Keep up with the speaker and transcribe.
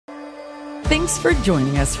Thanks for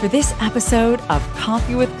joining us for this episode of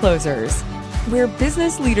Coffee with Closers, where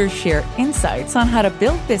business leaders share insights on how to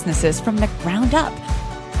build businesses from the ground up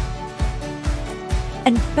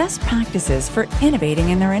and best practices for innovating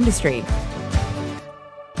in their industry.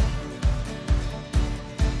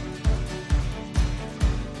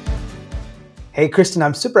 Hey, Christan,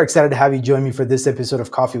 I'm super excited to have you join me for this episode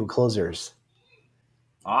of Coffee with Closers.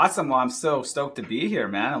 Awesome. Well, I'm so stoked to be here,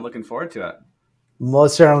 man. I'm looking forward to it.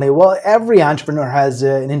 Most certainly. Well, every entrepreneur has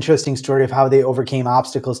an interesting story of how they overcame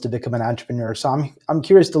obstacles to become an entrepreneur. So I'm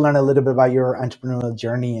curious to learn a little bit about your entrepreneurial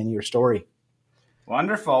journey and your story.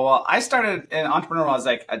 Wonderful. Well, I started an entrepreneur when I was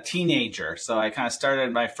like a teenager. So I kind of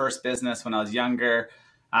started my first business when I was younger.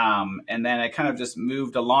 And then I kind of just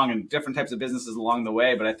moved along in different types of businesses along the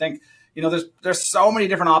way. But I think, there's so many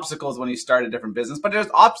different obstacles when you start a different business, but there's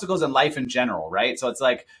obstacles in life in general, right? So it's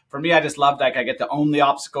like, for me, I just love I get to own the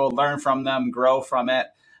obstacle, learn from them, grow from it.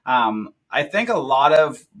 I think a lot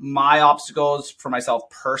of my obstacles for myself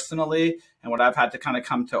personally, and what I've had to kind of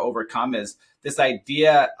come to overcome is this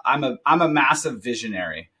idea. I'm a massive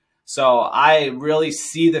visionary. So I really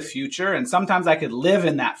see the future, and sometimes I could live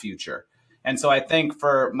in that future. And so I think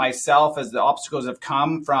for myself, as the obstacles have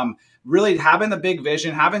come from really having the big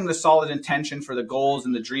vision, having the solid intention for the goals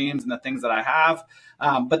and the dreams and the things that I have,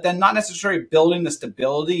 but then not necessarily building the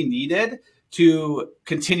stability needed to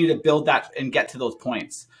continue to build that and get to those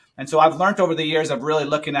points. And so I've learned over the years of really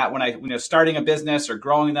looking at when I starting a business or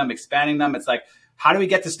growing them, expanding them, it's like, how do we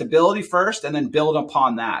get to stability first and then build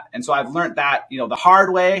upon that? And so I've learned that, the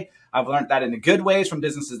hard way. I've learned that in the good ways from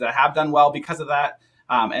businesses that have done well because of that.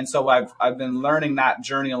 And so I've been learning that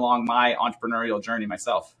journey along my entrepreneurial journey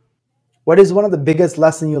myself. What is one of the biggest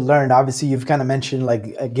lessons you learned? Obviously, you've kind of mentioned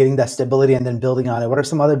getting that stability and then building on it. What are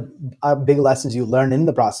some other big lessons you learned in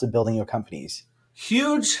the process of building your companies?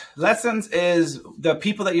 Huge lessons is the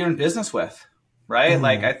people that you're in business with, right?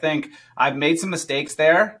 Mm-hmm. I think I've made some mistakes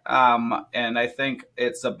there. And I think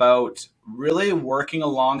it's about really working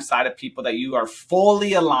alongside of people that you are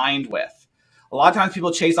fully aligned with. A lot of times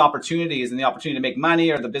people chase opportunities and the opportunity to make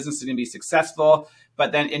money or the business is going to be successful.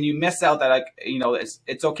 But then, and you miss out that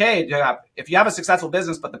it's okay to have, if you have a successful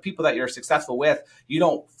business, but the people that you're successful with, you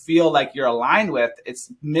don't feel like you're aligned with,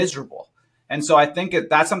 it's miserable. And so I think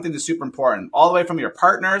that's something that's super important, all the way from your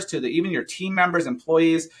partners to even your team members,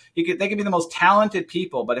 employees. They can be the most talented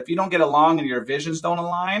people, but if you don't get along and your visions don't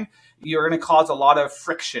align, you're going to cause a lot of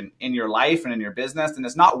friction in your life and in your business, and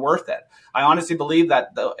it's not worth it. I honestly believe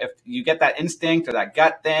that if you get that instinct or that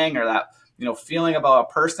gut thing or that feeling about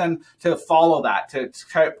a person, to follow that, to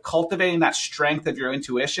cultivating that strength of your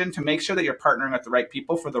intuition, to make sure that you're partnering with the right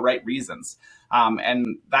people for the right reasons.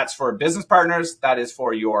 And that's for business partners. That is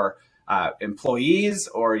for your employees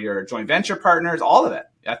or your joint venture partners, all of it.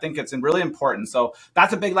 I think it's really important. So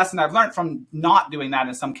that's a big lesson I've learned from not doing that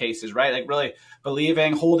in some cases, right? Like really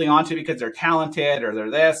believing, holding on to because they're talented or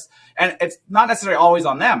they're this. And it's not necessarily always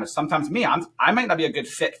on them. It's sometimes me. I might not be a good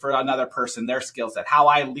fit for another person, their skill set, how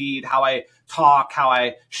I lead, how I talk, how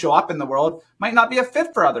I show up in the world might not be a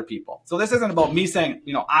fit for other people. So this isn't about me saying,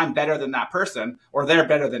 I'm better than that person or they're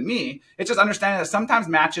better than me. It's just understanding that sometimes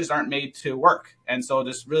matches aren't made to work. And so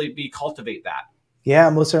just really cultivate that.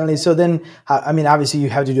 Yeah, most certainly. So then, obviously you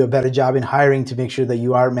have to do a better job in hiring to make sure that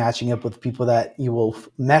you are matching up with people that you will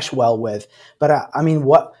mesh well with. But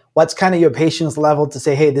what's kind of your patience level to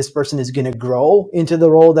say, hey, this person is going to grow into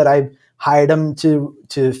the role that I hired them to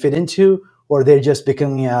fit into, or they're just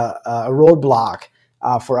becoming a roadblock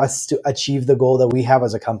for us to achieve the goal that we have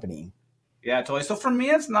as a company? Yeah, totally. So for me,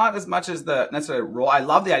 it's not as much as the necessary role. I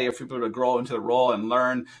love the idea for people to grow into the role and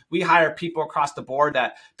learn. We hire people across the board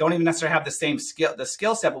that don't even necessarily have the same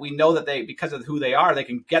skill set, but we know that because of who they are, they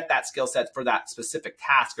can get that skill set for that specific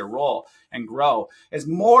task or role and grow. It's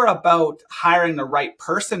more about hiring the right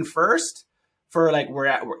person first for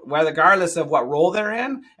regardless of what role they're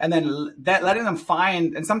in, and then letting them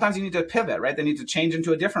find, and sometimes you need to pivot, right? They need to change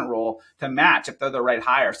into a different role to match if they're the right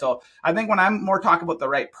hire. So I think when I'm more talking about the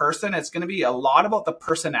right person, it's going to be a lot about the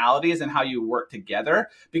personalities and how you work together,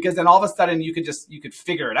 because then all of a sudden you could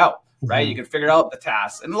figure it out, right? Mm-hmm. You could figure out the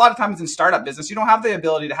tasks. And a lot of times in startup business, you don't have the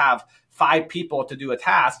ability to have 5 people to do a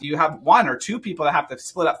task. You have 1 or 2 people that have to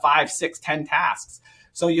split up 5, 6, 10 tasks.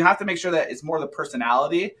 So you have to make sure that it's more the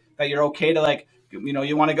personality, that you're okay to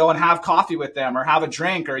you want to go and have coffee with them or have a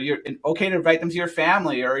drink, or you're okay to invite them to your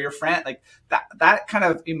family or your friend. Like that kind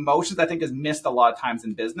of emotions I think is missed a lot of times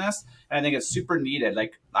in business. And I think it's super needed.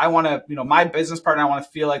 Like I want to, my business partner, I want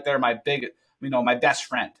to feel like they're my my best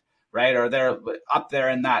friend, right? Or they're up there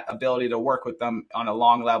in that ability to work with them on a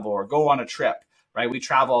long level or go on a trip. right? We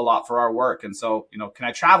travel a lot for our work. And so, can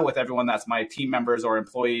I travel with everyone that's my team members or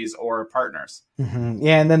employees or partners?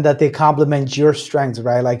 Yeah, and then that they complement your strengths,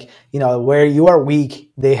 right? Like, where you are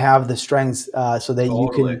weak, they have the strengths, so that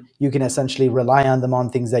Totally. you can essentially rely on them on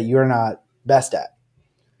things that you're not best at.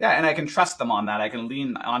 Yeah, and I can trust them on that. I can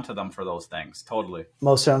lean onto them for those things. Totally.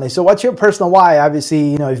 Most certainly. So what's your personal why?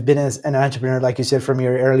 Obviously, you've been as an entrepreneur, like you said, from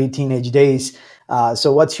your early teenage days.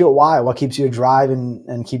 So what's your why? What keeps you drive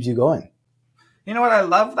and keeps you going? You know what? I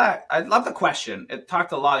love that. I love the question. It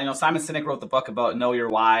talked a lot. Simon Sinek wrote the book about Know Your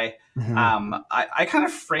Why. I kind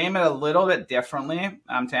of frame it a little bit differently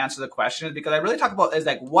to answer the question, because I really talk about is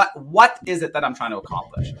like, what is it that I'm trying to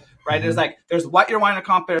accomplish, right? There's what you're wanting to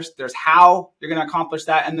accomplish. There's how you're going to accomplish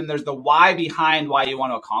that. And then there's the why behind why you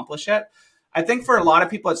want to accomplish it. I think for a lot of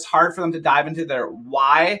people, it's hard for them to dive into their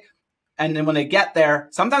why. And then when they get there,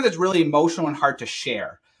 sometimes it's really emotional and hard to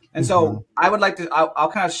share. And so I would like to,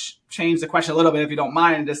 I'll kind of change the question a little bit, if you don't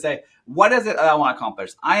mind, and just say, what is it that I want to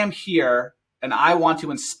accomplish? I am here and I want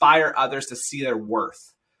to inspire others to see their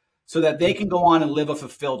worth so that they can go on and live a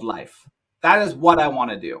fulfilled life. That is what I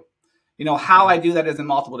want to do. How I do that is in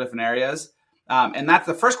multiple different areas. And that's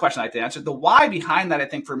the first question I like to answer. The why behind that, I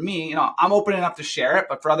think for me, I'm open enough to share it,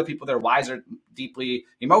 but for other people, their whys are deeply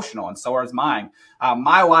emotional, and so is mine.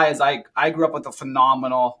 My why is I grew up with a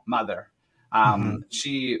phenomenal mother.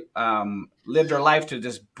 She lived her life to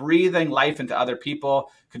just breathing life into other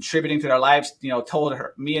people, contributing to their lives, told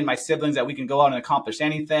me and my siblings that we can go out and accomplish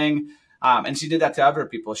anything. And she did that to other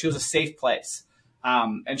people. She was a safe place.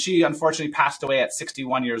 And she unfortunately passed away at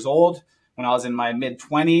 61 years old when I was in my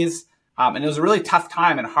mid-20s. And it was a really tough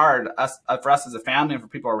time and hard for us as a family and for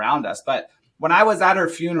people around us. But when I was at her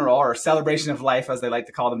funeral, or celebration of life, as they like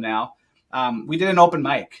to call them now, we did an open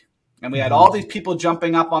mic. And we had all these people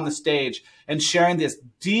jumping up on the stage and sharing this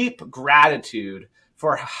deep gratitude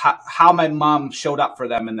for how my mom showed up for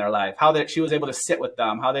them in their life, how she was able to sit with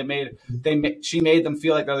them, how she made them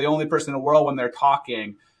feel like they're the only person in the world when they're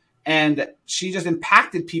talking. And she just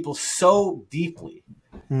impacted people so deeply.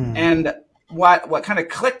 And what kind of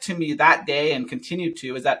clicked to me that day and continued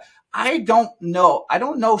to is that I don't know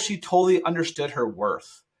if she totally understood her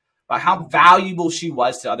worth, how valuable she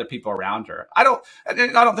was to other people around her. I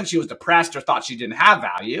don't think she was depressed or thought she didn't have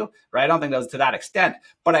value, right? I don't think that was to that extent.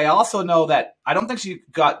 But I also know that I don't think she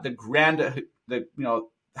got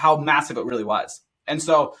how massive it really was. And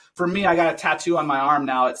so for me, I got a tattoo on my arm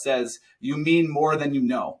now. It says, "You mean more than you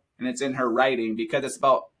know." And it's in her writing, because it's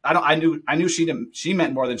about, I knew she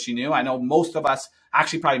meant more than she knew. I know most of us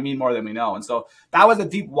actually probably mean more than we know. And so that was a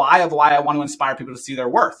deep why of why I want to inspire people to see their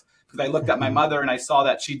worth. Because I looked at my mother and I saw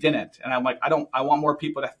that she didn't. And I'm like, I want more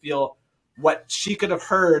people to feel what she could have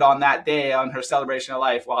heard on that day on her celebration of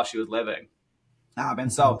life while she was living.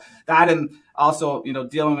 And so that, and also,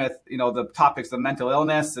 dealing with, the topics of mental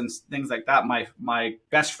illness and things like that. My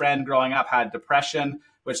best friend growing up had depression,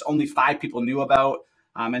 which only 5 people knew about.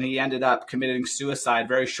 And he ended up committing suicide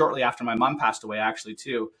very shortly after my mom passed away, actually,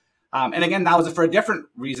 too. And again, that was for a different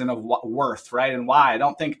reason of worth, right? And why. I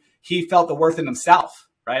don't think he felt the worth in himself.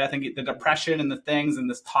 Right. I think the depression and the things and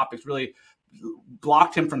this topics really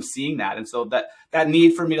blocked him from seeing that. And so that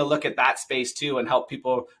need for me to look at that space too and help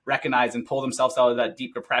people recognize and pull themselves out of that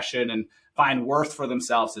deep depression and find worth for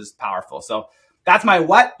themselves is powerful. So that's my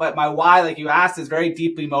what, but my why, like you asked, is very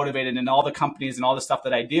deeply motivated in all the companies and all the stuff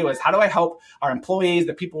that I do is how do I help our employees,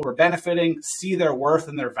 the people who are benefiting, see their worth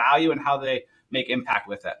and their value and how they make impact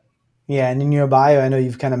with it. Yeah, and in your bio, I know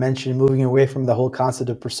you've kind of mentioned moving away from the whole concept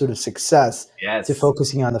of pursuit of success to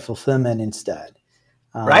focusing on the fulfillment instead.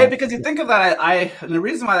 Right? Because you think of that, and the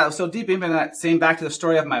reason why that was so deep, even that saying back to the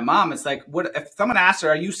story of my mom, it's like, if someone asked her,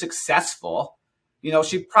 "Are you successful?"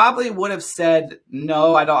 She probably would have said,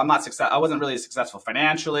 "No, I'm not successful. I wasn't really successful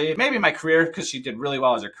financially. Maybe in my career, because she did really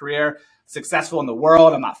well as her career. Successful in the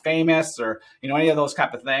world, I'm not famous, or any of those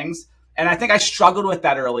type of things." And I think I struggled with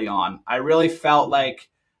that early on. I really felt like,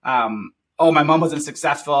 my mom wasn't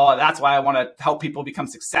successful. That's why I want to help people become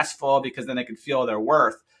successful, because then they can feel their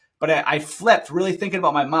worth. But I flipped really thinking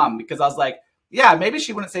about my mom, because I was like, yeah, maybe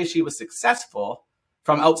she wouldn't say she was successful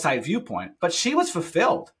from outside viewpoint, but she was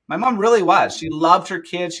fulfilled. My mom really was. She loved her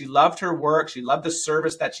kids. She loved her work. She loved the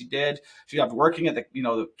service that she did. She loved working at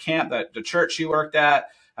the camp, the church she worked at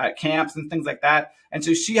camps and things like that. And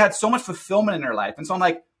so she had so much fulfillment in her life. And so I'm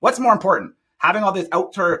like, what's more important? Having all these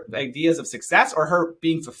outer ideas of success or her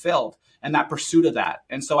being fulfilled and that pursuit of that.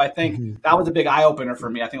 And so I think that was a big eye opener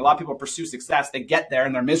for me. I think a lot of people pursue success. They get there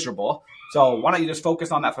and they're miserable. So why don't you just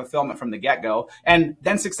focus on that fulfillment from the get-go? And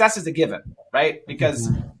then success is a given, right?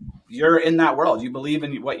 Because you're in that world. You believe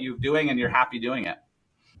in what you're doing and you're happy doing it.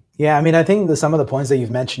 Yeah, I mean, I think some of the points that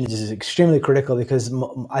you've mentioned is extremely critical because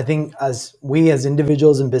I think as we as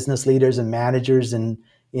individuals and business leaders and managers and,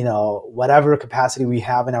 whatever capacity we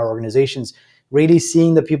have in our organizations, really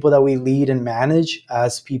seeing the people that we lead and manage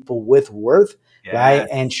as people with worth, right? Yes.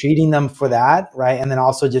 And treating them for that, right? And then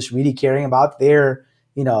also just really caring about their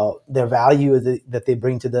value that they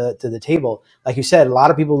bring to the table. Like you said, a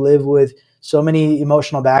lot of people live with so many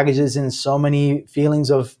emotional baggages and so many feelings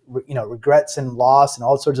of regrets and loss and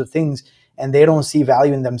all sorts of things, and they don't see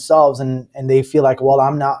value in themselves, and they feel like, well,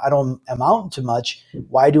 I don't amount to much.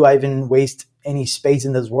 Why do I even waste any space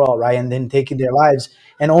in this world, right? And then taking their lives.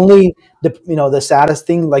 And only the saddest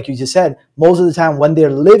thing, like you just said, most of the time when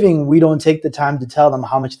they're living, we don't take the time to tell them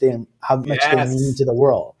how much they mean Yes. to the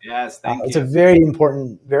world. Yes. Thank It's you. a very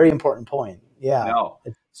important point. Yeah. No,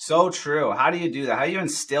 so true. How do you do that? How do you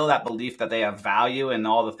instill that belief that they have value in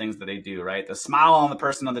all the things that they do, right? The smile on the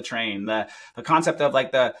person on the train, the concept of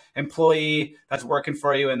like the employee that's working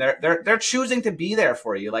for you and they're choosing to be there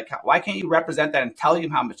for you. Like, why can't you represent that and tell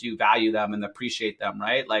them how much you value them and appreciate them,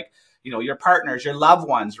 right? Like, your partners, your loved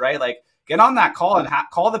ones, right? Like, get on that call and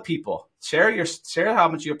call the people. Share how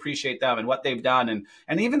much you appreciate them and what they've done,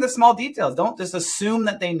 and even the small details. Don't just assume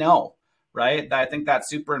that they know. Right. I think that's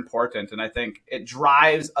super important. And I think it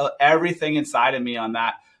drives everything inside of me on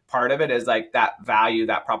that part of it is like that value,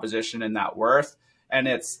 that proposition and that worth. And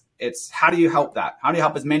it's how do you help that? How do you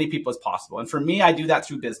help as many people as possible? And for me, I do that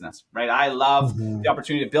through business, right? I love the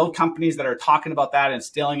opportunity to build companies that are talking about that and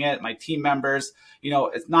instilling it. My team members,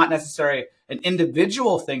 it's not necessarily an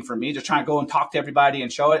individual thing for me, just trying to go and talk to everybody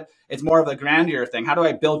and show it. It's more of a grandeur thing. How do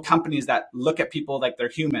I build companies that look at people like they're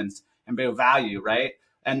humans and build value, right?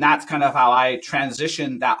 And that's kind of how I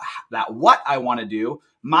transition that what I want to do.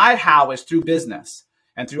 My how is through business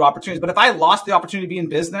and through opportunities. But if I lost the opportunity to be in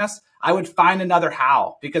business, I would find another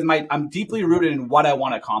how because I'm deeply rooted in what I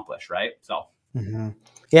want to accomplish, right? So.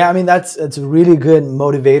 Yeah, I mean, that's a really good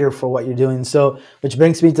motivator for what you're doing. So, which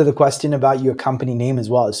brings me to the question about your company name as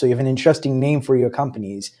well. So you have an interesting name for your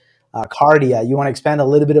companies, Kardia. You want to expand a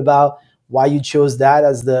little bit about why you chose that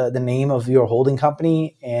as the name of your holding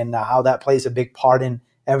company and how that plays a big part in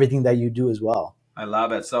everything that you do as well. I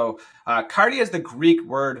love it. So Kardia is the Greek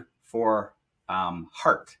word for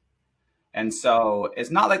heart. And so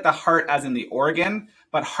it's not like the heart as in the organ,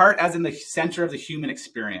 but heart as in the center of the human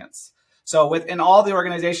experience. So within all the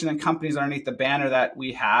organization and companies underneath the banner that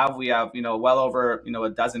we have well over, a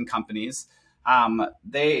dozen companies.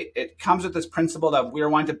 It comes with this principle that we're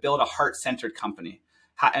wanting to build a heart-centered company.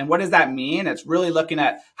 And what does that mean? It's really looking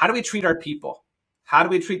at how do we treat our people? How do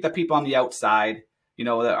we treat the people on the outside?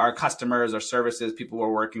 Our customers, our services, people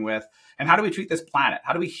we're working with, and how do we treat this planet?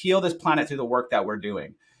 How do we heal this planet through the work that we're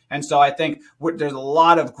doing? And so I think there's a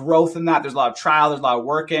lot of growth in that. There's a lot of trial. There's a lot of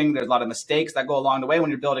working. There's a lot of mistakes that go along the way when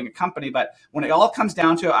you're building a company. But when it all comes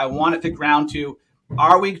down to it, I want it to ground to,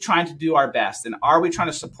 are we trying to do our best? And are we trying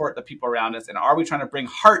to support the people around us? And are we trying to bring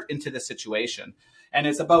heart into this situation? And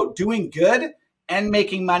it's about doing good and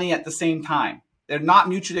making money at the same time. They're not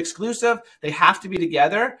mutually exclusive. They have to be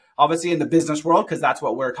together, obviously in the business world, because that's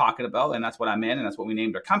what we're talking about. And that's what I'm in. And that's what we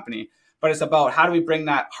named our company. But it's about how do we bring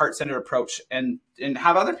that heart-centered approach and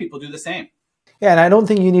have other people do the same. Yeah, and I don't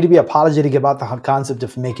think you need to be apologetic about the concept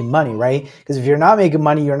of making money, right? Because if you're not making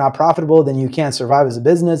money, you're not profitable, then you can't survive as a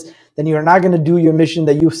business. Then you're not going to do your mission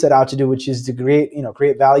that you set out to do, which is to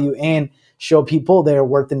create value and show people their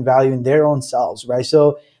worth and value in their own selves, right?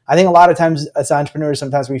 So I think a lot of times as entrepreneurs,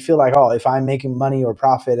 sometimes we feel like, oh, if I'm making money or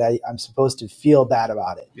profit, I'm supposed to feel bad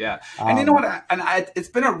about it. Yeah. And you know what? It's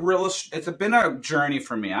been a journey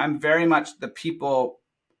for me. I'm very much the people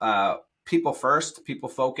first, people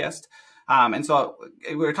focused. And so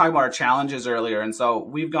we were talking about our challenges earlier. And so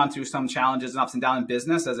we've gone through some challenges and ups and downs in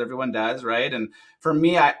business, as everyone does, right? And for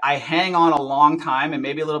me, I hang on a long time and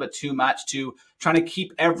maybe a little bit too much to trying to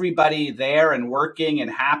keep everybody there and working and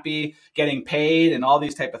happy, getting paid and all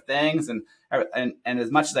these type of things. And as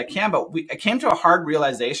much as I can, but I came to a hard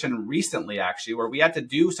realization recently, actually, where we had to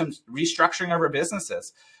do some restructuring of our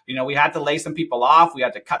businesses. We had to lay some people off. We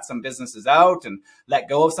had to cut some businesses out and let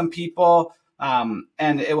go of some people. And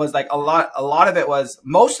it was like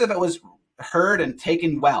most of it was heard and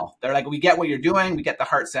taken well. They're like, we get what you're doing. We get the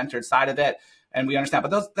heart-centered side of it and we understand.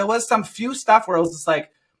 But there was some few stuff where it was just like,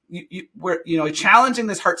 we're challenging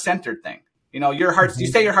this heart-centered thing. Your heart, you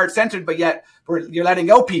say you're heart-centered, but yet you're letting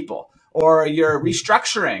go people or you're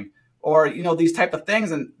restructuring or, these type of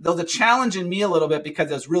things. And there was a challenge in me a little bit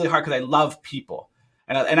because it was really hard because I love people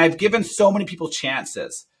and I've given so many people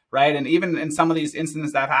chances. right? And even in some of these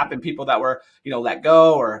incidents that have happened, people that were, let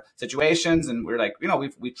go or situations, and we're like,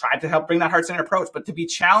 we tried to help bring that heart-centered approach, but to be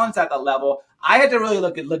challenged at that level, I had to really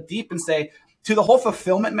look deep and say, to the whole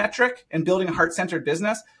fulfillment metric and building a heart-centered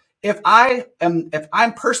business, if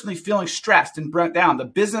I'm personally feeling stressed and burnt down, the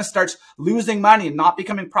business starts losing money and not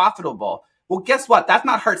becoming profitable. Well, guess what? That's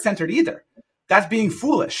not heart-centered either. That's being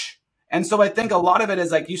foolish. And so I think a lot of it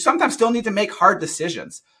is like, you sometimes still need to make hard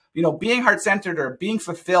decisions. Being heart-centered or being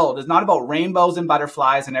fulfilled is not about rainbows and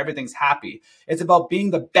butterflies and everything's happy. It's about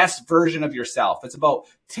being the best version of yourself. It's about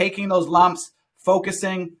taking those lumps,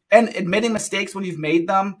 focusing, and admitting mistakes when you've made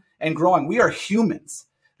them and growing. We are humans.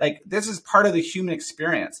 Like, this is part of the human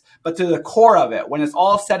experience. But to the core of it, when it's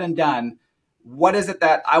all said and done, what is it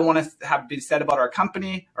that I want to have be said about our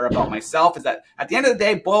company or about myself? Is that at the end of the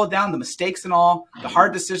day, boil down the mistakes and all, the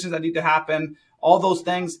hard decisions that need to happen, all those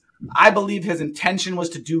things. I believe his intention was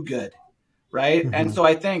to do good, right? Mm-hmm. And so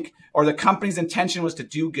I think, or the company's intention was to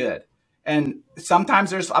do good. And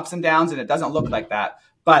sometimes there's ups and downs and it doesn't look like that.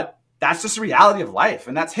 But that's just the reality of life.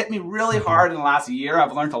 And that's hit me really hard in the last year.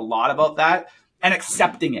 I've learned a lot about that and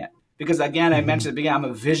accepting it. Because again, I mentioned at the beginning,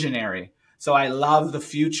 I'm a visionary. So I love the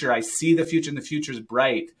future. I see the future and the future is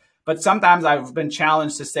bright. But sometimes I've been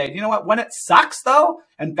challenged to say, you know what, when it sucks though,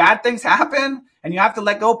 and bad things happen, and you have to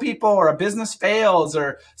let go people, or a business fails,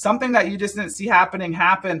 or something that you just didn't see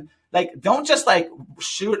happen, like, don't just like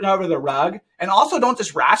shoot it over the rug. And also don't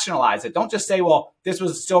just rationalize it. Don't just say, well, this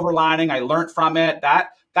was a silver lining, I learned from it.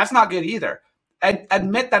 That's not good either.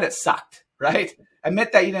 Admit that it sucked, right?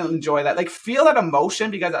 Admit that you didn't enjoy that. Like, feel that emotion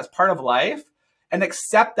because that's part of life, and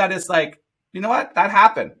accept that it's like, you know what, that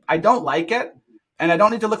happened. I don't like it. And I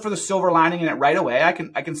don't need to look for the silver lining in it right away. I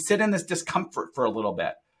can sit in this discomfort for a little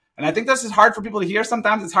bit. And I think this is hard for people to hear.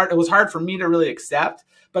 Sometimes it's hard. It was hard for me to really accept,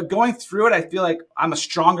 but going through it, I feel like I'm a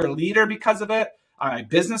stronger leader because of it. My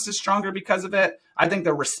business is stronger because of it. I think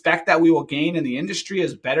the respect that we will gain in the industry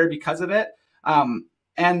is better because of it.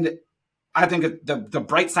 And I think the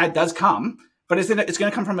bright side does come, but it's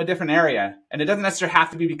going to come from a different area. And it doesn't necessarily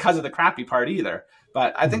have to be because of the crappy part either.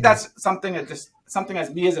 But I think that's something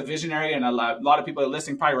as me as a visionary, and a lot of people that are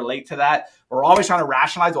listening probably relate to that. We're always trying to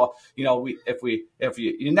rationalize. Well, if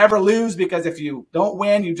you never lose, because if you don't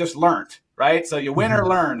win, you just learned, right? So you win or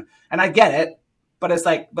learn. And I get it, but it's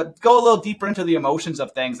like, but go a little deeper into the emotions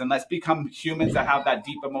of things, and let's become humans that have that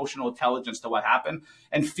deep emotional intelligence to what happened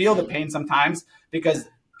and feel the pain sometimes, because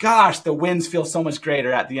gosh, the wins feel so much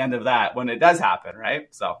greater at the end of that when it does happen, right?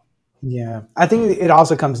 So. Yeah, I think it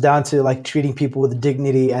also comes down to like treating people with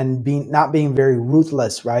dignity and not being very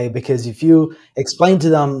ruthless, right? Because if you explain to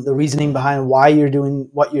them the reasoning behind why you're doing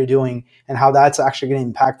what you're doing and how that's actually going to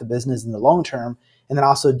impact the business in the long term, and then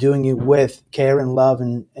also doing it with care and love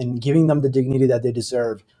and giving them the dignity that they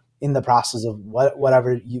deserve in the process of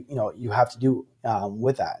whatever you have to do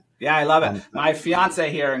with that. Yeah, I love it. My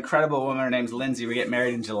fiance here, incredible woman, her name's Lindsay. We get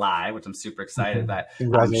married in July, which I'm super excited about.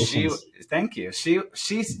 Congratulations. Thank you. She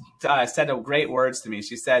said great words to me.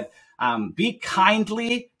 She said, be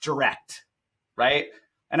kindly direct, right?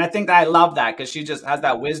 And I think that I love that because she just has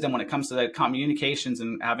that wisdom when it comes to the communications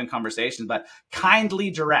and having conversations, but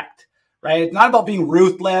kindly direct, right? It's not about being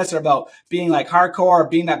ruthless or about being like hardcore or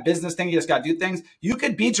being that business thing. You just got to do things. You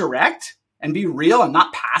could be direct and be real and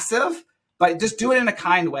not passive, but just do it in a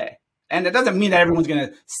kind way. And it doesn't mean that everyone's going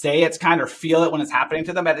to say it's kind or feel it when it's happening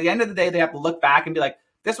to them. But at the end of the day, they have to look back and be like,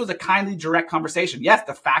 this was a kindly, direct conversation. Yes,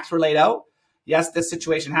 the facts were laid out. Yes, this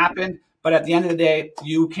situation happened. But at the end of the day,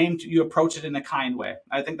 you approach it in a kind way.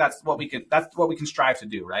 I think that's what we can strive to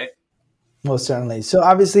do, right? Most certainly. So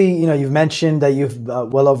obviously, you've mentioned that you've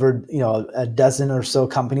well over, a dozen or so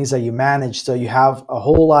companies that you manage. So you have a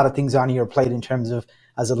whole lot of things on your plate in terms of,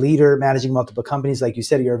 as a leader managing multiple companies. Like you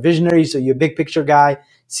said, you're a visionary, so you're a big picture guy,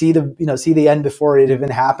 see the end before it even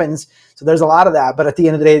happens. So there's a lot of that, but at the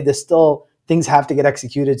end of the day, there's still things have to get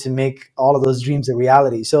executed to make all of those dreams a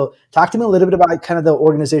reality. So talk to me a little bit about kind of the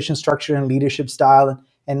organization structure and leadership style,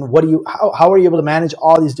 and how are you able to manage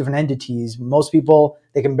all these different entities? Most people,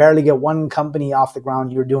 they can barely get one company off the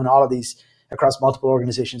ground. You're doing all of these across multiple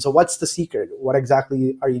organizations. So what's the secret? What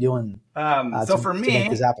exactly are you doing? So for me, to make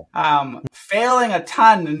this happen? Failing a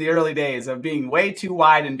ton in the early days of being way too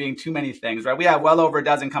wide and being too many things, right? We have well over a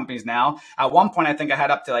dozen companies now. At one point, I think I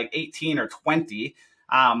had up to like 18 or 20.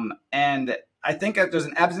 And I think that there's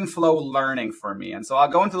an ebbs and flow learning for me. And so I'll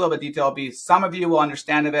go into a little bit of detail. Some of you will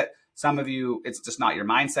understand of it. Some of you, it's just not your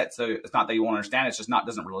mindset. So it's not that you won't understand. It's just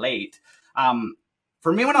doesn't relate.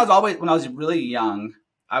 For me, when I was really young,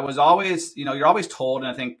 I was always, you're always told, and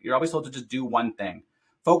I think you're always told to just do one thing,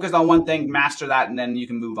 focus on one thing, master that, and then you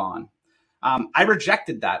can move on. I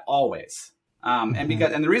rejected that always.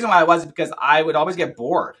 And the reason why I was because I would always get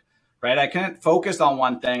bored, right? I couldn't focus on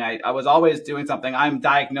one thing. I was always doing something. I'm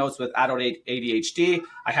diagnosed with adult ADHD.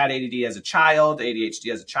 I had ADD as a child,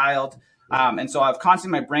 ADHD as a child. And so I've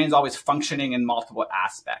constantly, my brain's always functioning in multiple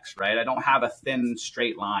aspects, right? I don't have a thin,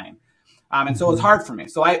 straight line. And so it's hard for me.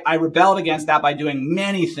 So I rebelled against that by doing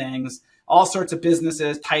many things, all sorts of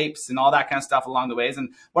businesses, types, and all that kind of stuff along the ways.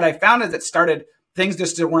 And what I found is things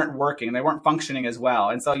just weren't working. They weren't functioning as well.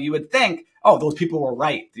 And so you would think, oh, those people were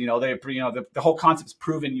right. The whole concept's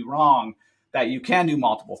proven you wrong, that you can do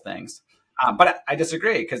multiple things. But I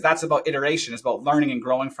disagree, because that's about iteration. It's about learning and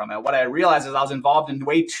growing from it. What I realized is I was involved in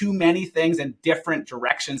way too many things in different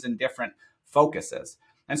directions and different focuses.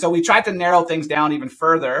 And so we tried to narrow things down even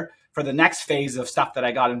further for the next phase of stuff that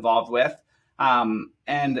I got involved with.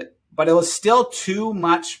 But it was still too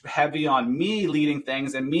much heavy on me leading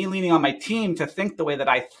things and me leaning on my team to think the way that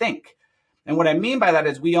I think. And what I mean by that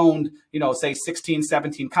is we owned, say 16,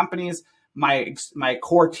 17 companies. My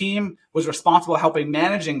core team was responsible for helping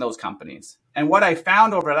managing those companies. And what I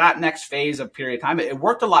found over that next phase of period of time, it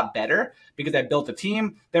worked a lot better because I built a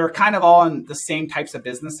team. They were kind of all in the same types of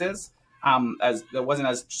businesses, as it wasn't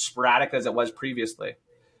as sporadic as it was previously,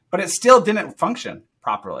 but it still didn't function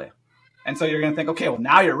properly. And so you're going to think, okay, well,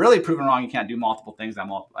 now you're really proving wrong. You can't do multiple things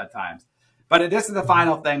at times. But this is the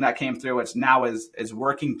final thing that came through, which now is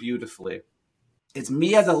working beautifully. It's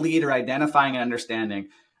me as a leader identifying and understanding.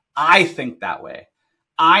 I think that way.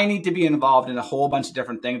 I need to be involved in a whole bunch of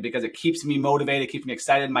different things because it keeps me motivated, keeps me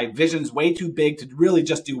excited. My vision's way too big to really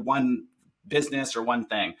just do one business or one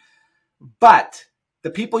thing. But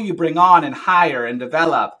the people you bring on and hire and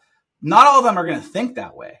develop, not all of them are going to think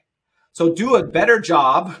that way. So do a better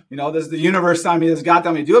job. This is the universe telling me, this God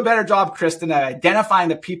telling me, do a better job, Christan, at identifying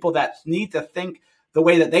the people that need to think the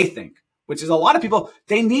way that they think, which is a lot of people,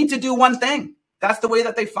 they need to do one thing. That's the way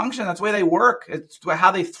that they function. That's the way they work. It's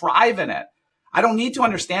how they thrive in it. I don't need to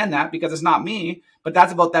understand that because it's not me, but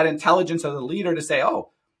that's about that intelligence of the leader to say,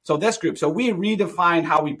 oh, so this group. So we redefined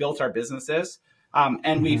how we built our businesses.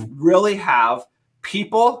 And we really have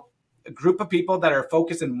a group of people that are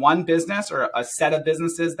focused in one business or a set of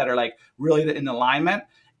businesses that are like really in alignment.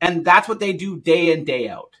 And that's what they do day in, day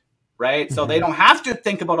out, right? So they don't have to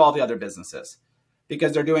think about all the other businesses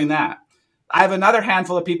because they're doing that. I have another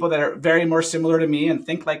handful of people that are very more similar to me and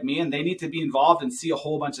think like me, and they need to be involved and see a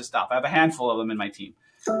whole bunch of stuff. I have a handful of them in my team.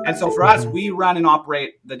 And so for us, we run and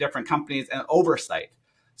operate the different companies and oversight.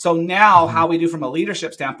 So now how we do from a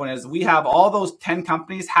leadership standpoint is we have all those 10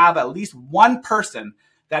 companies have at least one person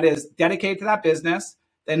that is dedicated to that business.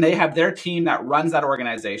 Then they have their team that runs that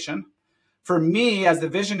organization. For me as the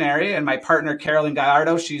visionary and my partner, Carolyn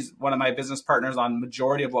Gallardo, she's one of my business partners on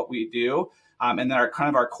majority of what we do. And then our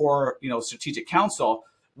core, strategic council,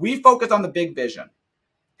 we focus on the big vision.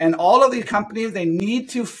 And all of these companies, they need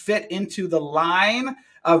to fit into the line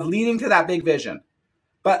of leading to that big vision.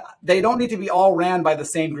 But they don't need to be all ran by the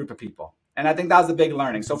same group of people. And I think that was the big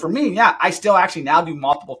learning. So for me, I still actually now do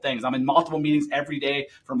multiple things. I'm in multiple meetings every day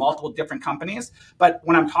for multiple different companies. But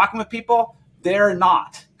when I'm talking with people, they're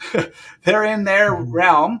not. They're in their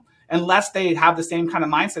realm. Unless they have the same kind of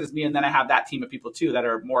mindset as me. And then I have that team of people too that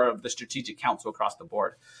are more of the strategic council across the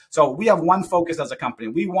board. So we have one focus as a company.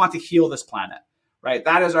 We want to heal this planet, right?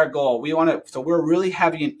 That is our goal. So we're really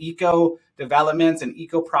heavy in eco developments and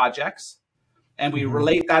eco projects. And we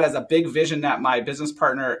relate that as a big vision that my business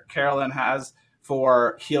partner, Carolyn, has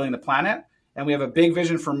for healing the planet. And we have a big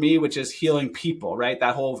vision for me, which is healing people, right?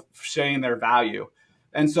 That whole showing their value.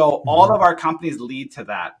 And so all of our companies lead to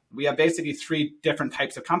that. We have basically 3 different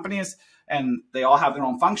types of companies, and they all have their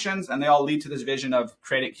own functions, and they all lead to this vision of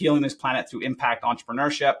healing this planet through impact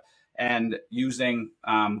entrepreneurship and using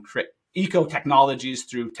eco technologies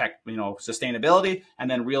through sustainability,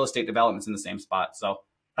 and then real estate developments in the same spot. So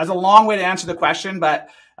that's a long way to answer the question, but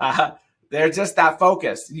they're just that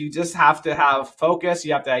focus. You just have to have focus.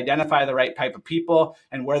 You have to identify the right type of people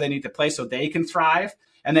and where they need to play so they can thrive.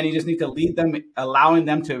 And then you just need to lead them, allowing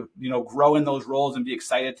them to, grow in those roles and be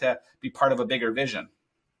excited to be part of a bigger vision.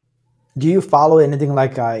 Do you follow anything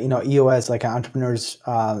like, EOS, like an entrepreneur's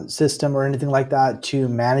system or anything like that to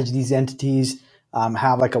manage these entities,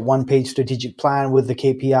 have like a one-page strategic plan with the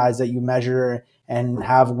KPIs that you measure and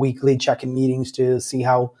have weekly check-in meetings to see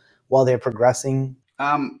how well they're progressing?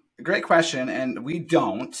 Great question. And we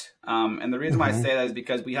don't. And the reason why I say that is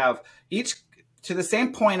because we have each, to the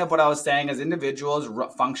same point of what I was saying, as individuals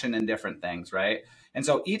function in different things, right? And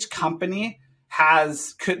so each company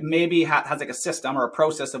has like a system or a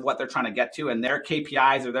process of what they're trying to get to and their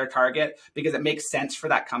KPIs or their target because it makes sense for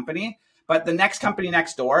that company. But the next company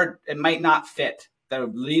next door, it might not fit the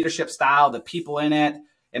leadership style, the people in it.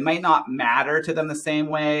 It might not matter to them the same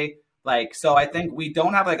way. Like, so I think we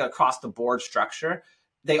don't have like across the board structure.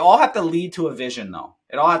 They all have to lead to a vision though.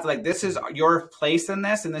 It all has to like, this is your place in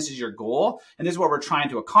this, and this is your goal. And this is what we're trying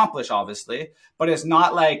to accomplish, obviously, but it's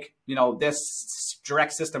not like, you know, this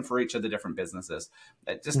direct system for each of the different businesses.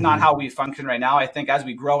 It's just not how we function right now. I think as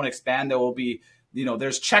we grow and expand, there will be, you know,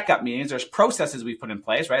 there's checkup meetings, there's processes we put in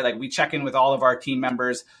place, right? Like we check in with all of our team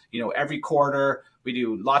members, you know, every quarter. We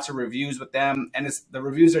do lots of reviews with them, and the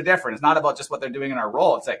reviews are different. It's not about just what they're doing in our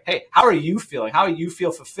role. It's like, hey, how are you feeling? How do you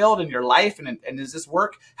feel fulfilled in your life? And is this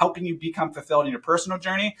work helping you become fulfilled in your personal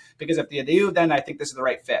journey? Because if you do, then I think this is the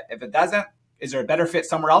right fit. If it doesn't, is there a better fit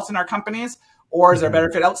somewhere else in our companies? Or is there a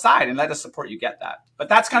better fit outside? And let us support you get that. But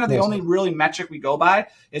that's kind of the only really metric we go by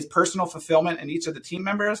is personal fulfillment in each of the team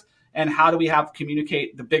members. And how do we have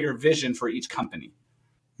communicate the bigger vision for each company?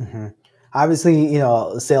 Obviously, you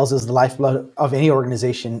know, sales is the lifeblood of any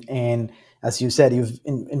organization. And as you said, you've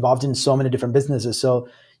involved in so many different businesses. So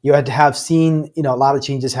you had to have seen, you know, a lot of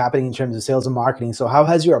changes happening in terms of sales and marketing. So how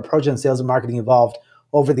has your approach on sales and marketing evolved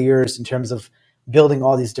over the years in terms of building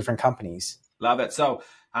all these different companies? Love it. So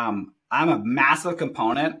I'm a massive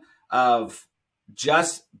component of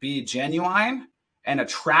just be genuine and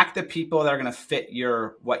attract the people that are going to fit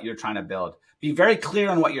what you're trying to build. Be very clear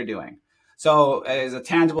on what you're doing. So as a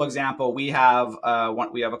tangible example, we have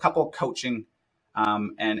a couple of coaching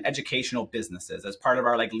and educational businesses as part of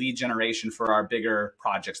our like lead generation for our bigger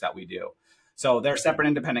projects that we do. So they're separate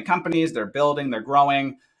independent companies. They're building, they're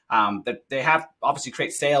growing. That they have obviously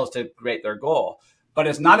create sales to create their goal. But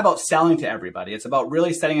it's not about selling to everybody. It's about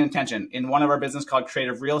really setting an intention. In one of our business called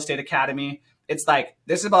Creative Real Estate Academy, it's like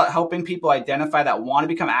this is about helping people identify that want to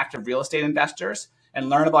become active real estate investors and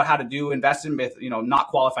learn about how to do investing with, you know, not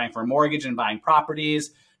qualifying for a mortgage and buying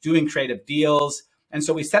properties, doing creative deals. And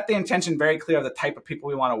so we set the intention very clear of the type of people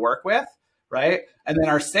we want to work with, right? And then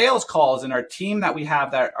our sales calls and our team that we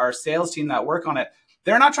have, that our sales team that work on it,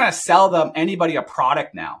 they're not trying to sell anybody a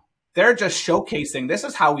product now. They're just showcasing, this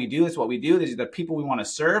is how we do, this is what we do, these are the people we want to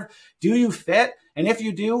serve. Do you fit? And if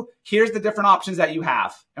you do, here's the different options that you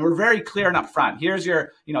have. And we're very clear and upfront. Here's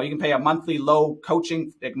your, you know, you can pay a monthly low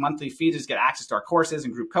coaching, like monthly fee to just get access to our courses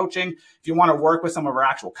and group coaching. If you want to work with some of our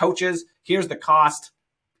actual coaches, here's the cost.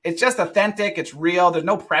 It's just authentic. It's real. There's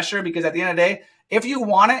no pressure because at the end of the day, if you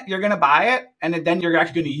want it, you're going to buy it. And then you're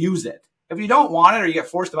actually going to use it. If you don't want it or you get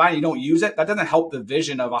forced to buy it and you don't use it, that doesn't help the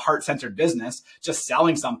vision of a heart-centered business, just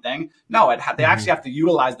selling something. No, they actually have to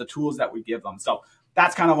utilize the tools that we give them. So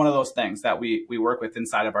that's kind of one of those things that we work with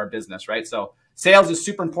inside of our business, right? So sales is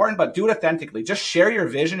super important, but do it authentically. Just share your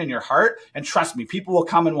vision in your heart. And trust me, people will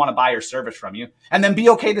come and want to buy your service from you. And then be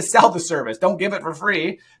okay to sell the service. Don't give it for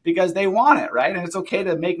free because they want it, right? And it's okay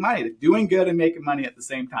to make money. Doing good and making money at the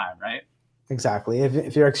same time, right? Exactly.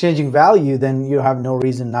 If you're exchanging value, then you have no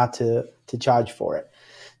reason not to charge for it.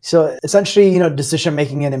 So essentially, you know, decision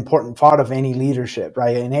making is an important part of any leadership,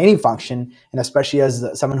 right? In any function, and especially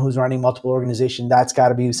as someone who's running multiple organizations, that's got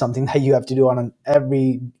to be something that you have to do on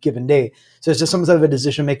every given day. So it's just some sort of a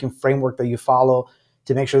decision making framework that you follow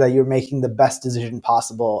to make sure that you're making the best decision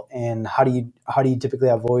possible. And how do you typically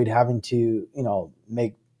avoid having to, you know,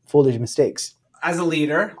 make foolish mistakes? As a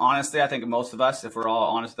leader, honestly, I think most of us, if we're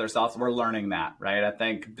all honest with ourselves, we're learning that, right? I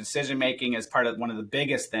think decision-making is part of one of the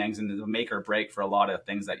biggest things and the make or break for a lot of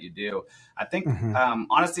things that you do. I think,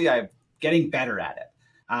 honestly, I'm getting better at it.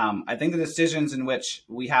 I think the decisions in which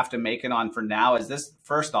we have to make it on for now is this.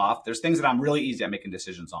 First off, there's things that I'm really easy at making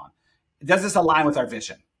decisions on. Does this align with our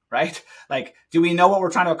vision? Right? Like, do we know what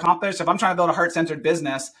we're trying to accomplish? If I'm trying to build a heart-centered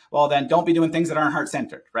business, well, then don't be doing things that aren't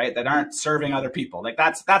heart-centered, right? That aren't serving other people. Like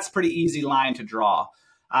that's pretty easy line to draw.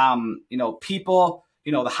 You know, people,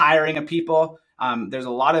 you know, the hiring of people, there's a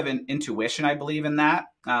lot of intuition, I believe in that.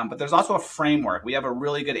 But there's also a framework. We have a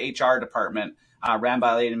really good HR department ran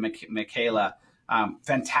by Lady Michaela.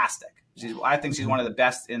 Fantastic. I think she's one of the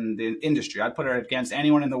best in the industry. I'd put her against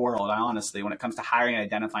anyone in the world, honestly, when it comes to hiring and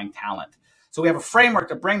identifying talent. So we have a framework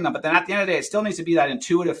to bring them, but then at the end of the day, it still needs to be that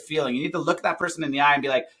intuitive feeling. You need to look that person in the eye and be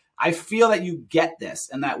like, I feel that you get this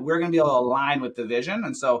and that we're going to be able to align with the vision.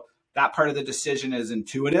 And so that part of the decision is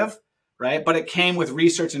intuitive, right? But it came with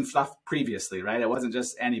research and stuff previously, right? It wasn't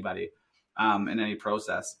just anybody in any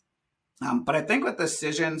process. But I think with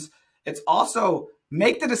decisions, it's also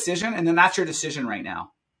make the decision and then that's your decision right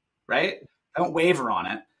now, right? Don't waver on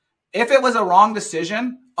it. If it was a wrong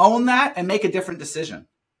decision, own that and make a different decision,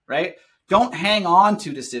 right? Don't hang on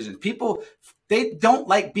to decisions. People, they don't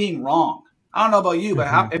like being wrong. I don't know about you, but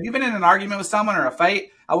have you been in an argument with someone or a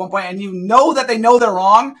fight at one point and you know that they know they're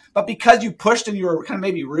wrong, but because you pushed and you were kind of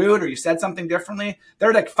maybe rude or you said something differently,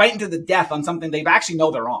 they're like fighting to the death on something they actually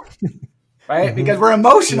know they're wrong. right? Because we're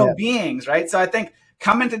emotional beings, right? So I think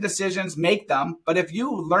come into decisions, make them. But if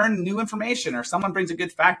you learn new information or someone brings a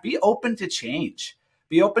good fact, be open to change.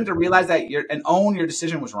 Be open to realize that and own your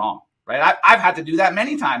decision was wrong, right? I've had to do that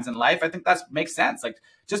many times in life. I think that makes sense. Like,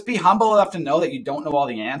 just be humble enough to know that you don't know all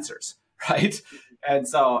the answers, right? And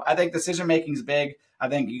so I think decision making is big. I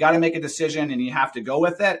think you got to make a decision and you have to go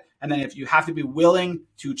with it. And then if you have to be willing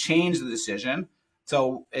to change the decision,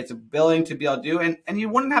 so it's willing to be able to do, and you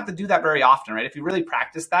wouldn't have to do that very often, right? If you really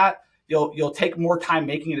practice that, you'll take more time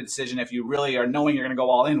making a decision if you really are knowing you're going to go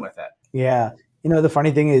all in with it. Yeah. The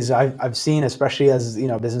funny thing is I've seen, especially as,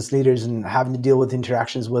 business leaders and having to deal with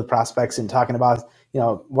interactions with prospects and talking about,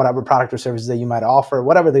 whatever product or services that you might offer,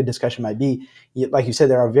 whatever the discussion might be. Like you said,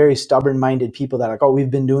 there are very stubborn minded people that are like, oh, we've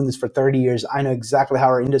been doing this for 30 years. I know exactly how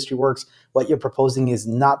our industry works. What you're proposing is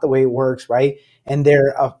not the way it works. Right. And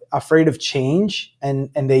they're afraid of change, and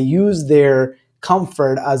they use their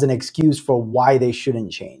comfort as an excuse for why they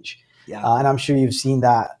shouldn't change. Yeah. And I'm sure you've seen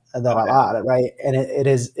that a lot, right? And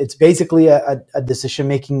it's basically a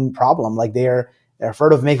decision-making problem. Like they're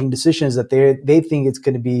afraid of making decisions that they think it's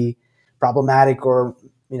going to be problematic or,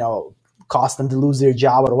 cost them to lose their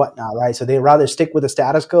job or whatnot, right? So they rather stick with the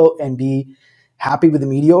status quo and be happy with the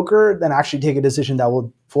mediocre than actually take a decision that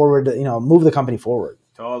will move the company forward.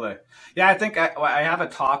 Totally. Yeah, I think I have a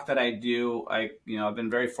talk that I do. I've been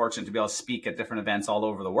very fortunate to be able to speak at different events all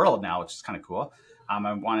over the world now, which is kind of cool.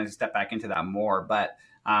 I wanted to step back into that more, but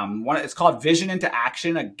it's called Vision into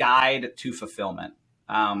Action, a Guide to Fulfillment.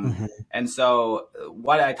 And so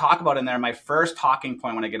what I talk about in there, my first talking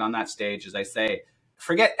point when I get on that stage is I say,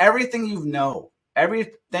 forget everything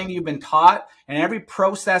everything you've been taught, and every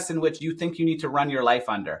process in which you think you need to run your life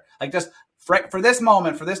under. Like, just for this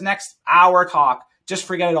moment, for this next hour talk, just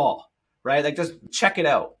forget it all, right? Like, just check it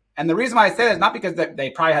out. And the reason why I say that is not because they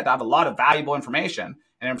probably had to have a lot of valuable information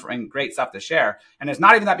and great stuff to share. And it's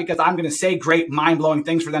not even that because I'm going to say great mind-blowing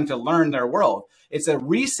things for them to learn their world. It's a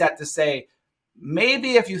reset to say,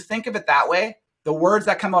 maybe if you think of it that way, the words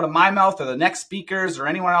that come out of my mouth or the next speakers or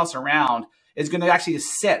anyone else around is going to actually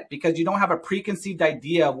sit, because you don't have a preconceived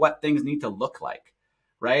idea of what things need to look like,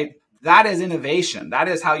 right? That is innovation. That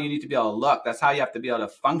is how you need to be able to look. That's how you have to be able to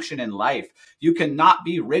function in life. You cannot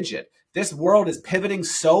be rigid. This world is pivoting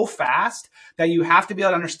so fast that you have to be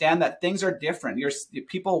able to understand that things are different.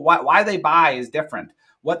 People, why they buy is different.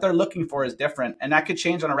 What they're looking for is different. And that could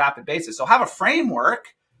change on a rapid basis. So have a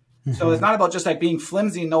framework. So it's not about just like being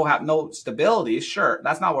flimsy, no stability. Sure,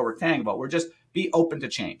 that's not what we're saying about. We're just be open to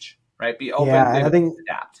change, right? Be open to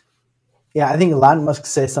adapt. Yeah, I think Elon Musk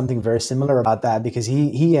says something very similar about that, because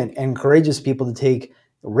he encourages people to take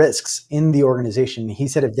risks in the organization. He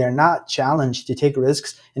said if they're not challenged to take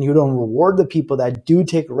risks, and you don't reward the people that do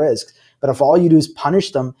take risks, but if all you do is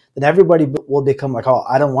punish them, then everybody will become like, oh,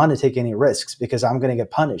 I don't want to take any risks because I'm going to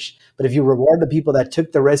get punished. But if you reward the people that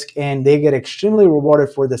took the risk and they get extremely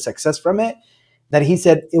rewarded for the success from it, then he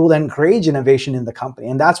said it will encourage innovation in the company.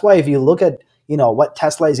 And that's why if you look at what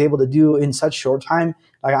Tesla is able to do in such short time,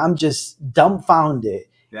 like, I'm just dumbfounded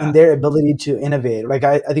in their ability to innovate. Like,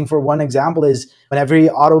 I think for one example is when every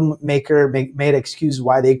automaker made excuse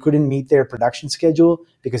why they couldn't meet their production schedule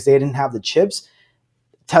because they didn't have the chips,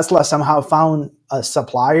 Tesla somehow found a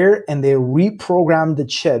supplier and they reprogrammed the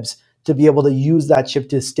chips to be able to use that chip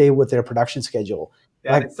to stay with their production schedule.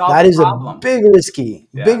 Yeah, like, that is a big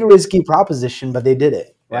risky proposition, but they did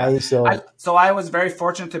it. Right. Yeah. So I was very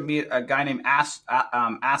fortunate to meet a guy named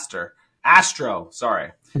Astro.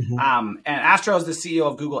 Sorry. And Astro is the CEO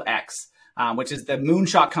of Google X, which is the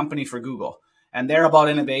moonshot company for Google. And they're about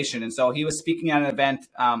innovation. And so he was speaking at an event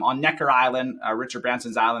on Necker Island, Richard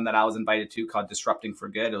Branson's island, that I was invited to, called Disrupting for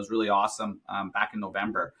Good. It was really awesome back in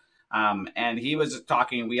November. And he was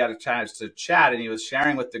talking, we had a chance to chat, and he was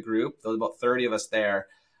sharing with the group, there was about 30 of us there,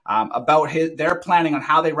 about their planning on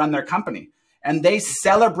how they run their company. And they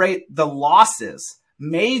celebrate the losses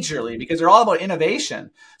majorly because they're all about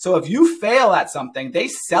innovation. So if you fail at something, they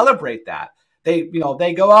celebrate that. They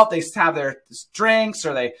go out, they have their drinks,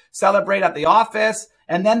 or they celebrate at the office,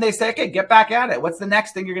 and then they say, okay, get back at it. What's the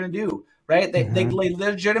next thing you're going to do? Right? They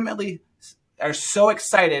legitimately are so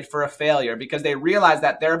excited for a failure because they realize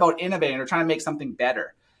that they're about innovating. They're trying to make something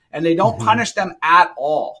better, and they don't punish them at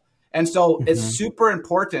all. And so it's super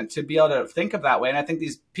important to be able to think of that way. And I think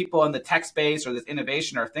these people in the tech space or this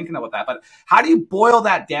innovation are thinking about that. But how do you boil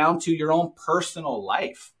that down to your own personal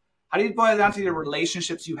life? How do you boil it down to the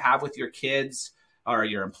relationships you have with your kids or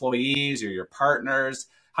your employees or your partners?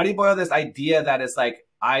 How do you boil this idea that it's like,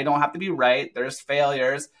 I don't have to be right, there's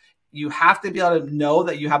failures. You have to be able to know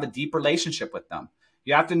that you have a deep relationship with them.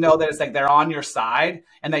 You have to know that it's like they're on your side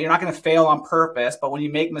and that you're not going to fail on purpose. But when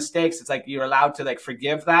you make mistakes, it's like you're allowed to like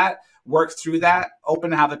forgive that, work through that, open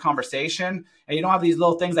to have the conversation. And you don't have these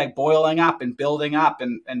little things like boiling up and building up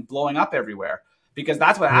and blowing up everywhere, because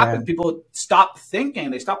that's what happens. People stop thinking,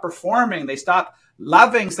 they stop performing, they stop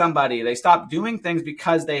loving somebody, they stop doing things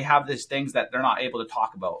because they have these things that they're not able to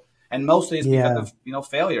talk about. And mostly it's because of,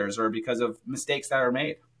 failures or because of mistakes that are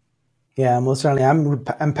made. Yeah, most certainly.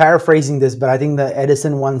 I'm paraphrasing this, but I think that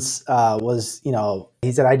Edison once was,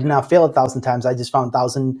 he said, "I did not fail 1,000 times. I just found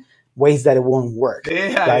 1,000 ways that it won't work."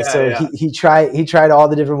 He tried all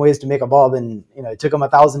the different ways to make a bulb, and it took him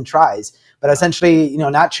 1,000 tries. But essentially,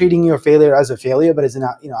 not treating your failure as a failure, but as an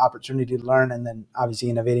opportunity to learn, and then obviously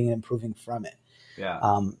innovating and improving from it.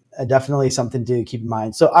 Definitely something to keep in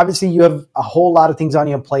mind. So obviously, you have a whole lot of things on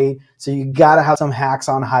your plate, so you got to have some hacks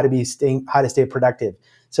on how to stay productive.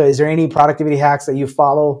 So is there any productivity hacks that you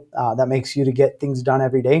follow that makes you to get things done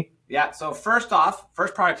every day? Yeah. So first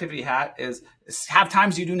productivity hack is have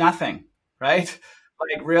times you do nothing, right?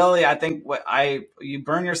 Like really, I think you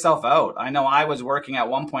burn yourself out. I know I was working at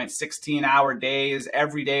 16-hour days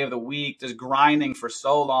every day of the week, just grinding for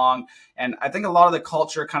so long. And I think a lot of the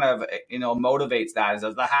culture kind of, motivates that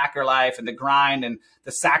as the hacker life and the grind and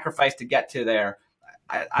the sacrifice to get to there.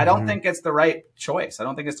 I don't think it's the right choice. I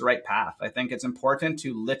don't think it's the right path. I think it's important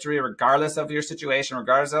to literally, regardless of your situation,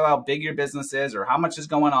 regardless of how big your business is or how much is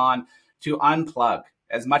going on, to unplug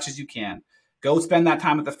as much as you can. Go spend that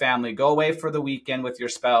time with the family. Go away for the weekend with your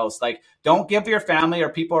spouse. Like, don't give your family or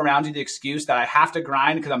people around you the excuse that I have to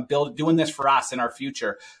grind because I'm doing this for us in our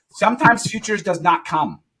future. Sometimes futures does not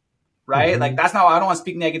come. Right? Like I don't want to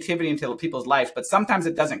speak negativity into people's lives, but sometimes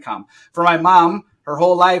it doesn't come. For my mom, her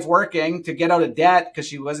whole life working to get out of debt because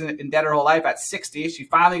she wasn't in debt her whole life. At 60, she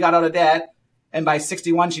finally got out of debt. And by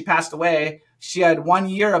 61, she passed away. She had 1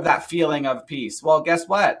 year of that feeling of peace. Well, guess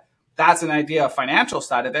what? That's an idea of financial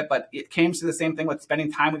side of it, but it came to the same thing with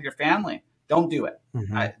spending time with your family. Don't do it.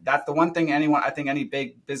 That's the one thing any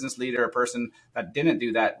big business leader or person that didn't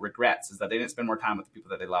do that regrets, is that they didn't spend more time with the people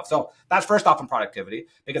that they love. So that's first off in productivity,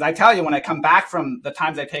 because I tell you, when I come back from the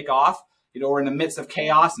times I take off, we're in the midst of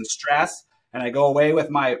chaos and stress, and I go away with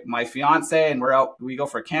my fiance and we go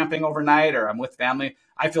for camping overnight, or I'm with family.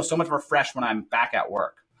 I feel so much more fresh when I'm back at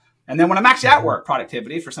work. And then when I'm actually at work,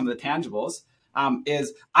 productivity for some of the tangibles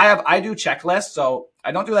is I do checklists. So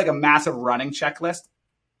I don't do like a massive running checklist.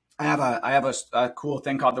 I have a cool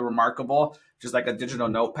thing called the Remarkable, which is like a digital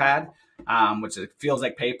notepad, which it feels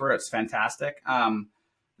like paper. It's fantastic. When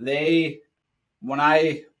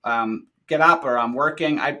I get up or I'm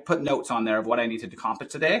working, I put notes on there of what I need to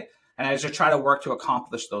accomplish today, and I just try to work to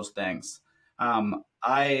accomplish those things.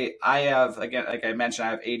 I have, again, like I mentioned,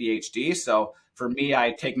 I have ADHD. So for me,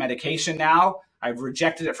 I take medication now. I've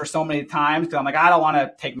rejected it for so many times because I'm like, I don't want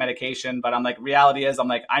to take medication, but I'm like, reality is I'm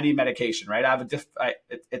like, I need medication, right? I have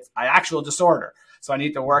it's an actual disorder. So I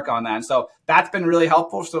need to work on that. And so that's been really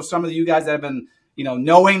helpful. So some of you guys that have been,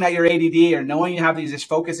 knowing that you're ADD or knowing you have these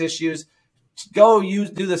focus issues,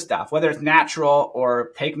 do this stuff, whether it's natural or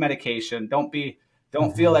take medication. Don't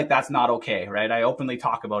feel like that's not okay, right? I openly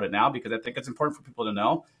talk about it now because I think it's important for people to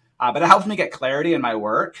know, but it helps me get clarity in my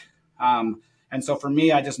work. And so for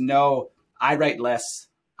me, I just know I write lists.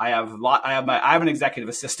 I have an executive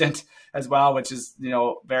assistant as well, which is,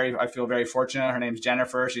 I feel very fortunate. Her name's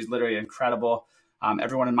Jennifer. She's literally incredible.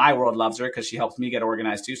 Everyone in my world loves her because she helps me get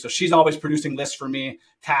organized too. So she's always producing lists for me,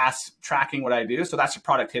 tasks, tracking what I do. So that's a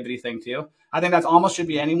productivity thing too. I think that's almost should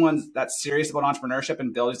be anyone that's serious about entrepreneurship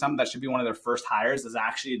and building something, that should be one of their first hires, is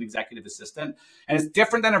actually an executive assistant. And it's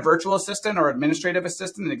different than a virtual assistant or administrative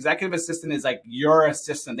assistant. An executive assistant is like your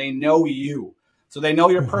assistant. They know you. So they know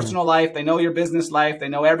your personal life, they know your business life, they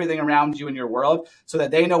know everything around you in your world, so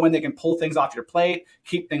that they know when they can pull things off your plate,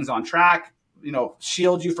 keep things on track,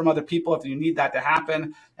 shield you from other people if you need that to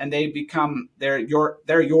happen, and they're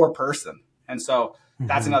your person. And so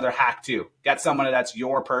that's another hack too. Get someone that's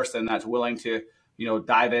your person, that's willing to,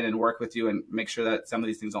 dive in and work with you and make sure that some of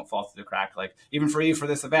these things don't fall through the crack. Like even for you for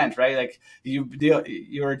this event, right? Like you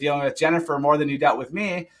were dealing with Jennifer more than you dealt with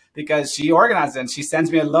me, because she organizes and she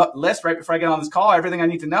sends me a list right before I get on this call, everything I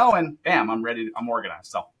need to know, and bam, I'm ready. I'm organized.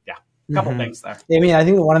 So yeah, a couple things there. I mean, I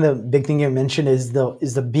think one of the big things you mentioned is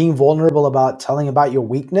the being vulnerable about telling about your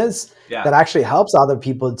weakness. That actually helps other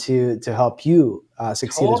people to help you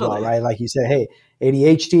succeed as well, right? Like you said, hey,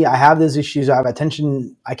 ADHD, I have those issues. I have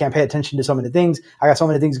attention. I can't pay attention to so many things. I got so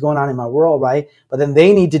many things going on in my world, right? But then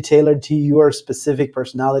they need to tailor to your specific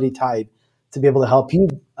personality type to be able to help you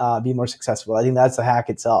be more successful. I think that's the hack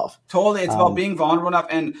itself. Totally. It's about being vulnerable enough,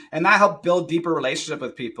 and that helps build deeper relationship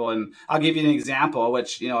with people. And I'll give you an example,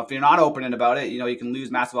 which, you know, if you're not open about it, you know, you can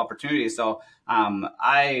lose massive opportunities. So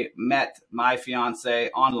I met my fiance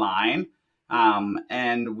online,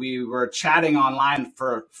 and we were chatting online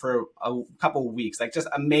for a couple of weeks, like just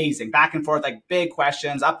amazing, back and forth, like big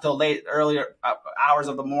questions up till earlier hours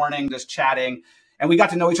of the morning, just chatting. And we got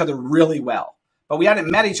to know each other really well. But we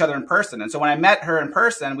hadn't met each other in person. And so when I met her in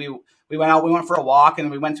person, we went out, we went for a walk,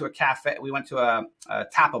 and we went to a cafe. We went to a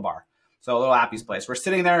tapa bar. So a little Appy's place. We're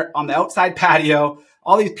sitting there on the outside patio,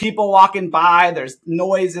 all these people walking by, there's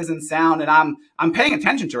noises and sound, and I'm paying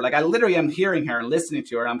attention to her. Like I literally am hearing her and listening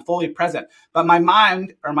to her, and I'm fully present. But my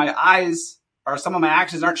mind or my eyes or some of my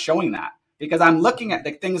actions aren't showing that, because I'm looking at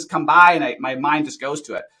the things come by and my mind just goes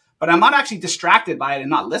to it. But I'm not actually distracted by it and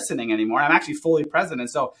not listening anymore. I'm actually fully present. And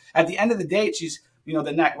so at the end of the date, she's, you know,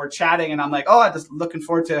 we're chatting, and I'm like, oh, I'm just looking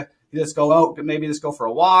forward to just go out, maybe just go for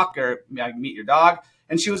a walk, or maybe meet your dog.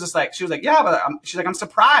 And she was like, yeah, but she's like, I'm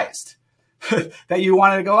surprised that you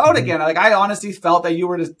wanted to go out again. Like, I honestly felt that you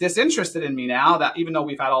were just disinterested in me now, that even though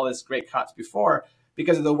we've had all this great cuts before,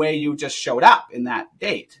 because of the way you just showed up in that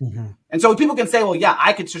date. And so people can say, well, yeah,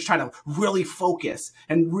 I could just try to really focus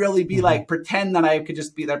and really be like, pretend that I could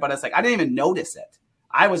just be there. But it's like, I didn't even notice it.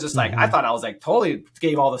 I was just like, I thought I was like, totally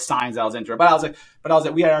gave all the signs I was into her. But I was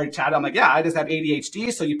like, we had already chatted. I'm like, yeah, I just have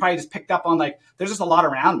ADHD. So you probably just picked up on, like, there's just a lot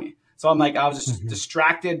around me. So I'm like, I was just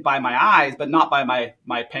distracted by my eyes, but not by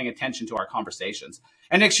my paying attention to our conversations.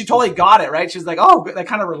 And she totally got it, right? She was like, oh, that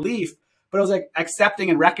kind of relief. But it was like accepting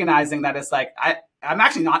and recognizing that it's like, I'm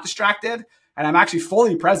actually not distracted, and I'm actually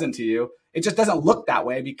fully present to you. It just doesn't look that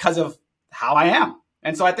way because of how I am.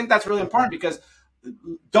 And so I think that's really important, because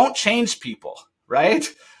don't change people, right?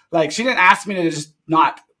 Like, she didn't ask me to just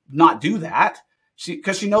not do that.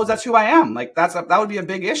 Because she knows that's who I am. Like, that would be a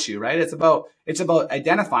big issue, right? It's about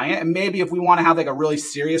identifying it. And maybe if we want to have like a really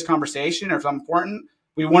serious conversation or something important,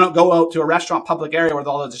 we won't go out to a restaurant, public area with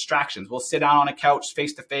all the distractions. We'll sit down on a couch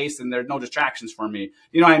face to face, and there's no distractions for me.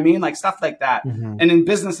 You know what I mean? Like stuff like that. And in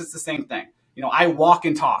business, it's the same thing. You know, I walk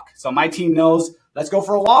and talk. So my team knows, let's go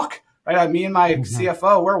for a walk, right? Me and my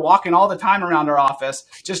CFO, we're walking all the time around our office,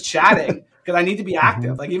 just chatting, because I need to be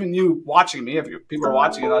active. Like, even you watching me, if people are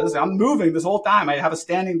watching it, I'm moving this whole time. I have a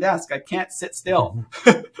standing desk. I can't sit still.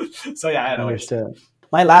 So yeah, I understood.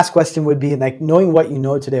 My last question would be, like, knowing what you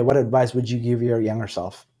know today, what advice would you give your younger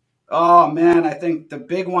self? Oh man, I think the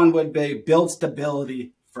big one would be build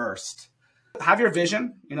stability first. Have your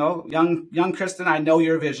vision. You know, young Christan, I know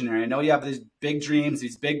you're a visionary. I know you have these big dreams,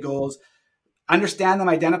 these big goals. Understand them,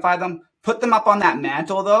 identify them, put them up on that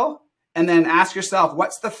mantle though, and then ask yourself,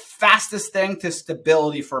 what's the fastest thing to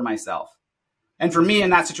stability for myself? And for me in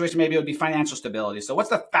that situation, maybe it would be financial stability. So what's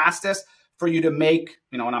the fastest for you to make,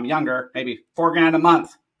 you know, when I'm younger, maybe $4,000 a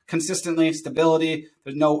month, consistently, stability.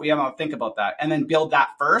 We haven't to think about that. And then build that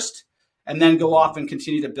first, and then go off and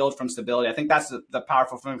continue to build from stability. I think that's the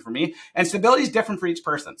powerful thing for me. And stability is different for each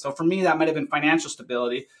person. So for me, that might have been financial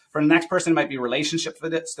stability. For the next person, it might be relationship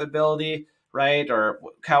stability, right? Or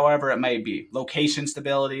however it may be, location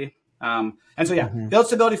stability. And so, yeah, build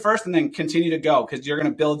stability first, and then continue to go, because you're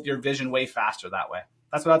going to build your vision way faster that way.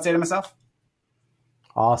 That's what I'd say to myself.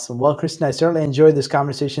 Awesome. Well, Christan, I certainly enjoyed this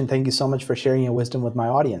conversation. Thank you so much for sharing your wisdom with my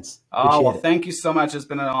audience. Thank you so much. It's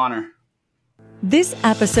been an honor. This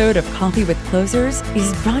episode of Coffee with Closers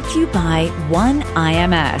is brought to you by One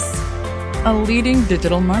IMS, a leading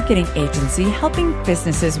digital marketing agency helping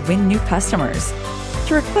businesses win new customers.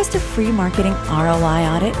 To request a free marketing ROI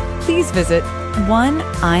audit, please visit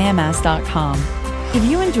oneims.com. If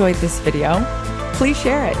you enjoyed this video, please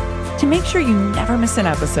share it. To make sure you never miss an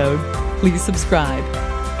episode, please subscribe.